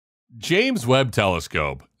James Webb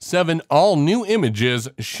Telescope. 7 all-new images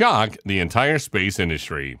shock the entire space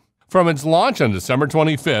industry. From its launch on December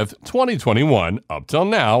 25, 2021, up till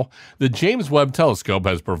now, the James Webb Telescope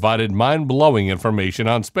has provided mind-blowing information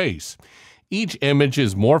on space. Each image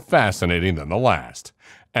is more fascinating than the last.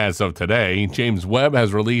 As of today, James Webb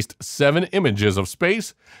has released 7 images of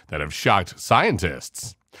space that have shocked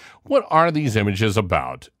scientists. What are these images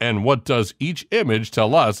about, and what does each image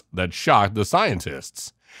tell us that shocked the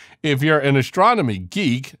scientists? If you're an astronomy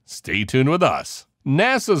geek, stay tuned with us.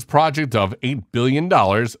 NASA's project of $8 billion,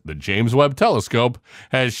 the James Webb Telescope,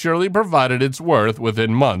 has surely provided its worth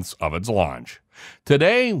within months of its launch.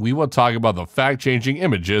 Today, we will talk about the fact-changing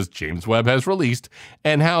images James Webb has released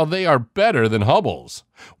and how they are better than Hubble's.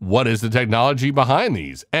 What is the technology behind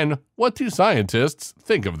these, and what do scientists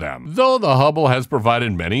think of them? Though the Hubble has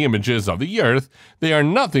provided many images of the Earth, they are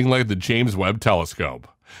nothing like the James Webb Telescope.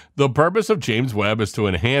 The purpose of James Webb is to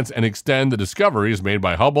enhance and extend the discoveries made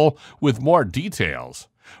by Hubble with more details.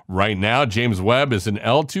 Right now, James Webb is in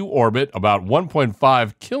L2 orbit about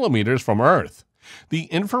 1.5 kilometers from Earth. The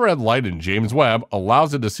infrared light in James Webb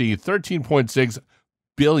allows it to see 13.6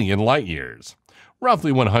 billion light years,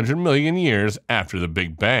 roughly 100 million years after the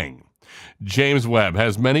Big Bang. James Webb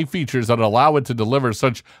has many features that allow it to deliver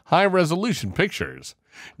such high-resolution pictures.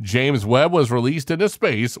 James Webb was released into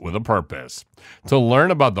space with a purpose: to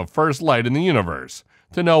learn about the first light in the universe,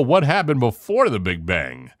 to know what happened before the Big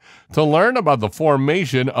Bang, to learn about the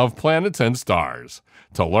formation of planets and stars,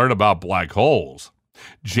 to learn about black holes.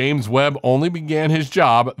 James Webb only began his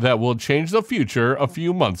job that will change the future a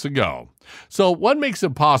few months ago. So what makes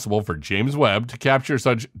it possible for James Webb to capture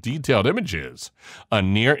such detailed images? A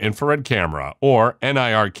near-infrared camera, or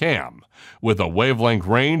NIR cam, with a wavelength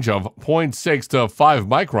range of 0.6 to 5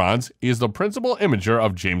 microns, is the principal imager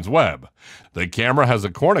of James Webb. The camera has a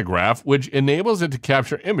coronagraph, which enables it to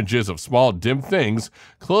capture images of small dim things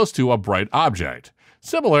close to a bright object,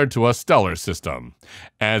 similar to a stellar system.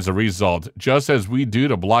 As a result, just as we do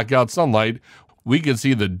to block out sunlight, we can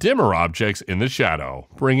see the dimmer objects in the shadow,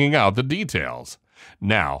 bringing out the details.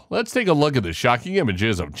 Now, let's take a look at the shocking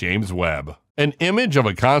images of James Webb. An image of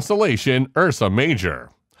a constellation, Ursa Major.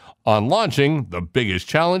 On launching, the biggest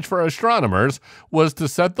challenge for astronomers was to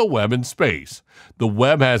set the Webb in space. The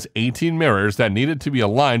Webb has 18 mirrors that needed to be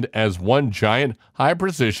aligned as one giant,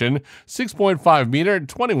 high-precision, 6.5 meter,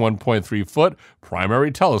 21.3 foot primary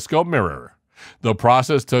telescope mirror. The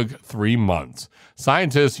process took 3 months.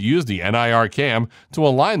 Scientists used the NIR cam to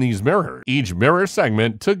align these mirrors. Each mirror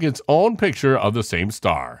segment took its own picture of the same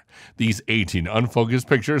star. These 18 unfocused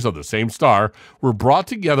pictures of the same star were brought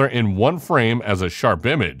together in one frame as a sharp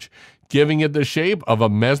image, giving it the shape of a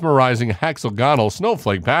mesmerizing hexagonal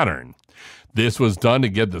snowflake pattern. This was done to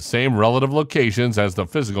get the same relative locations as the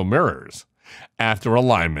physical mirrors. After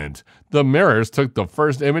alignment, the mirrors took the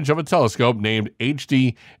first image of a telescope named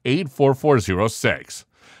HD 84406.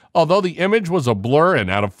 Although the image was a blur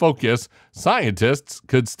and out of focus, scientists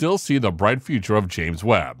could still see the bright future of James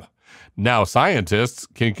Webb. Now scientists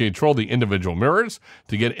can control the individual mirrors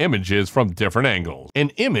to get images from different angles. An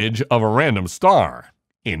image of a random star.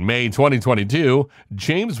 In May 2022,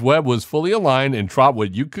 James Webb was fully aligned and dropped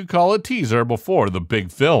what you could call a teaser before the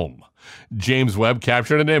big film. James Webb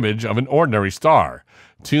captured an image of an ordinary star,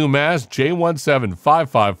 2-mass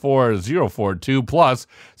J17554-042 plus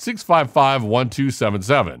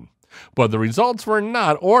 6551277. But the results were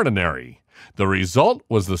not ordinary. The result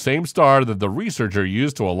was the same star that the researcher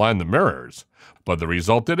used to align the mirrors. But the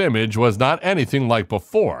resulted image was not anything like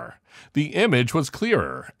before. The image was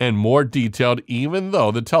clearer and more detailed even though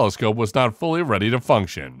the telescope was not fully ready to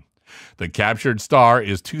function. The captured star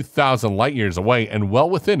is 2,000 light-years away and well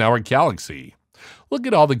within our galaxy. Look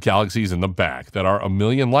at all the galaxies in the back that are a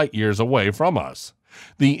million light-years away from us.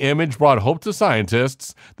 The image brought hope to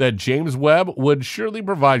scientists that James Webb would surely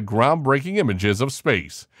provide groundbreaking images of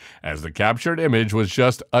space, as the captured image was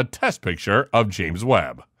just a test picture of James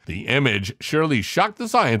Webb. The image surely shocked the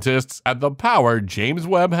scientists at the power James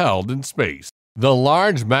Webb held in space. The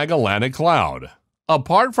Large Magellanic Cloud.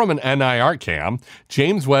 Apart from an NIR cam,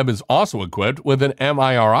 James Webb is also equipped with an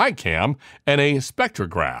MIRI cam and a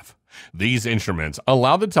spectrograph. These instruments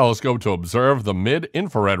allow the telescope to observe the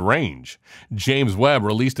mid-infrared range. James Webb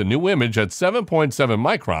released a new image at 7.7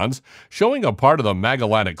 microns, showing a part of the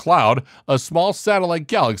Magellanic Cloud, a small satellite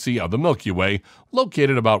galaxy of the Milky Way,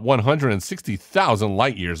 located about 160,000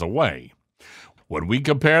 light-years away. When we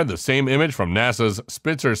compare the same image from NASA's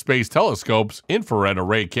Spitzer Space Telescope's infrared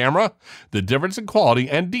array camera, the difference in quality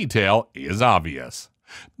and detail is obvious.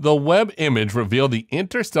 The Webb image revealed the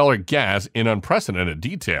interstellar gas in unprecedented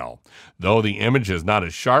detail. Though the image is not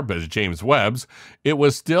as sharp as James Webb's, it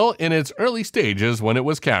was still in its early stages when it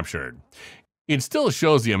was captured. It still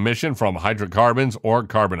shows the emission from hydrocarbons or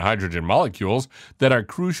carbon-hydrogen molecules that are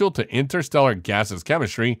crucial to interstellar gases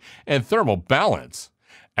chemistry and thermal balance.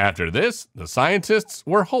 After this, the scientists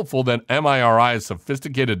were hopeful that MIRI's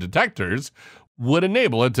sophisticated detectors would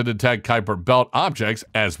enable it to detect Kuiper Belt objects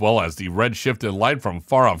as well as the redshifted light from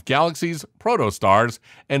far-off galaxies, protostars,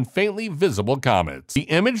 and faintly visible comets. The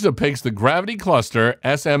image depicts the gravity cluster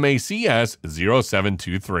SMACS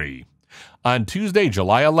 0723. On Tuesday,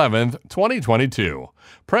 July 11, 2022,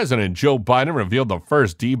 President Joe Biden revealed the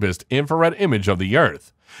first deepest infrared image of the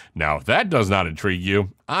Earth. Now, if that does not intrigue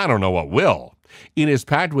you, I don't know what will. It is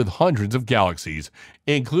packed with hundreds of galaxies,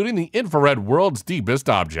 including the infrared world's deepest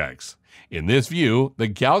objects. In this view, the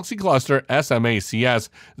galaxy cluster SMACS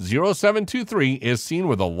 0723 is seen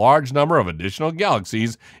with a large number of additional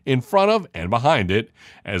galaxies in front of and behind it,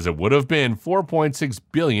 as it would have been 4.6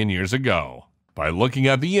 billion years ago. By looking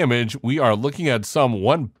at the image, we are looking at some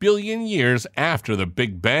 1 billion years after the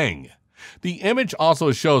Big Bang. The image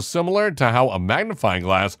also shows similar to how a magnifying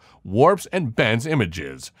glass warps and bends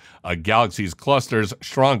images. A galaxy's cluster's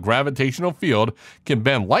strong gravitational field can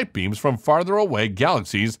bend light beams from farther away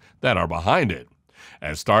galaxies that are behind it.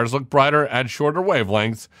 As stars look brighter at shorter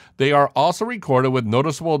wavelengths, they are also recorded with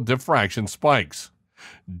noticeable diffraction spikes.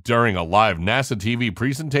 During a live NASA TV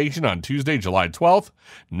presentation on Tuesday, July 12th,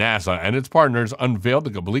 NASA and its partners unveiled the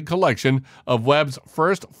complete collection of Webb's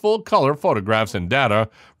first full-color photographs and data,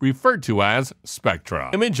 referred to as spectra.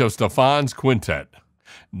 Image of Stephan's Quintet.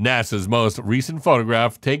 NASA's most recent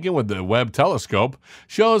photograph, taken with the Webb Telescope,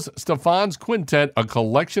 shows Stephan's Quintet, a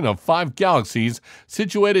collection of 5 galaxies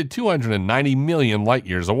situated 290 million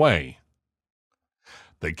light-years away.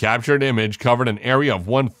 The captured image covered an area of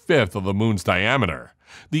 1/5 of the Moon's diameter.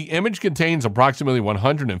 The image contains approximately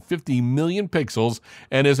 150 million pixels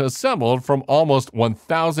and is assembled from almost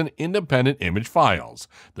 1,000 independent image files,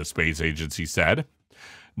 the space agency said.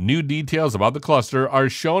 New details about the cluster are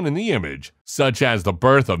shown in the image, such as the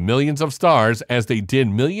birth of millions of stars as they did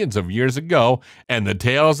millions of years ago, and the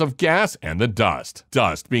tails of gas and the dust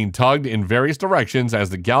being tugged in various directions as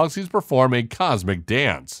the galaxies perform a cosmic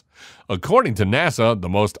dance. According to NASA, the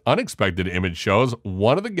most unexpected image shows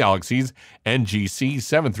one of the galaxies, NGC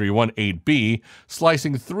 7318b,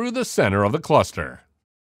 slicing through the center of the cluster.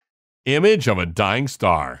 Image of a dying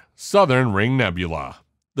star, Southern Ring Nebula.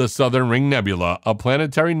 The Southern Ring Nebula, a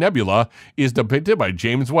planetary nebula, is depicted by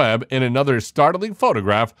James Webb in another startling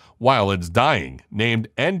photograph while it's dying, named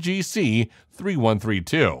NGC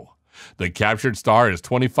 3132. The captured star is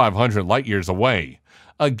 2,500 light-years away.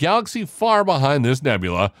 A galaxy far behind this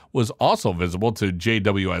nebula was also visible to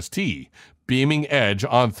JWST, beaming edge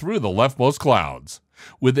on through the leftmost clouds.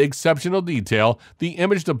 With exceptional detail, the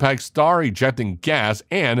image depicts star ejecting gas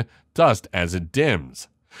and dust as it dims.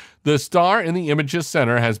 The star in the image's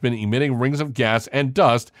center has been emitting rings of gas and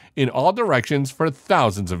dust in all directions for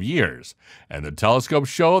thousands of years, and the telescope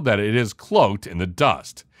showed that it is cloaked in the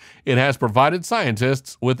dust. It has provided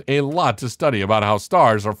scientists with a lot to study about how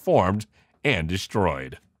stars are formed and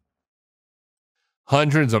destroyed.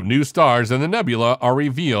 Hundreds of new stars in the nebula are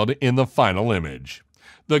revealed in the final image.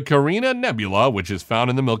 The Carina Nebula, which is found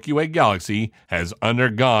in the Milky Way galaxy, has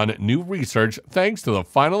undergone new research thanks to the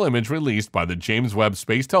final image released by the James Webb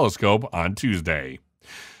Space Telescope on Tuesday.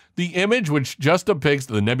 The image, which just depicts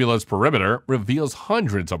the nebula's perimeter, reveals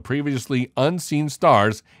hundreds of previously unseen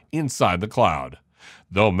stars inside the cloud.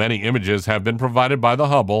 Though many images have been provided by the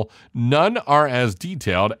Hubble, none are as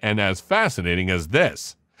detailed and as fascinating as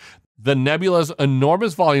this. The nebula's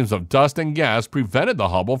enormous volumes of dust and gas prevented the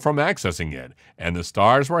Hubble from accessing it, and the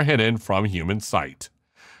stars were hidden from human sight.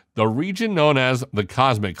 The region known as the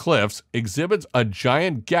Cosmic Cliffs exhibits a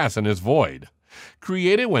giant gaseous void,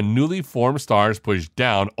 created when newly formed stars push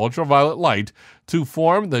down ultraviolet light to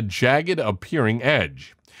form the jagged appearing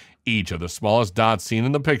edge. Each of the smallest dots seen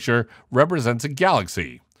in the picture represents a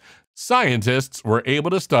galaxy. Scientists were able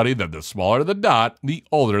to study that the smaller the dot, the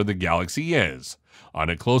older the galaxy is. On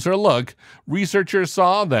a closer look, researchers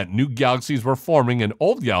saw that new galaxies were forming and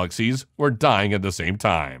old galaxies were dying at the same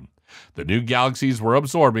time. The new galaxies were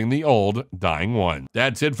absorbing the old, dying ones.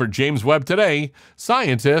 That's it for James Webb today.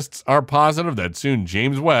 Scientists are positive that soon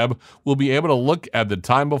James Webb will be able to look at the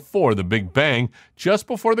time before the Big Bang, just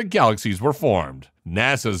before the galaxies were formed.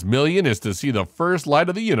 NASA's mission is to see the first light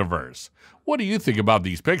of the universe. What do you think about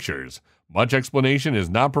these pictures? Much explanation is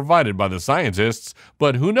not provided by the scientists,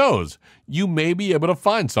 but who knows? You may be able to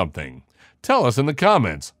find something. Tell us in the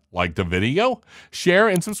comments. Like the video? Share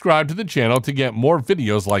and subscribe to the channel to get more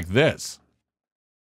videos like this.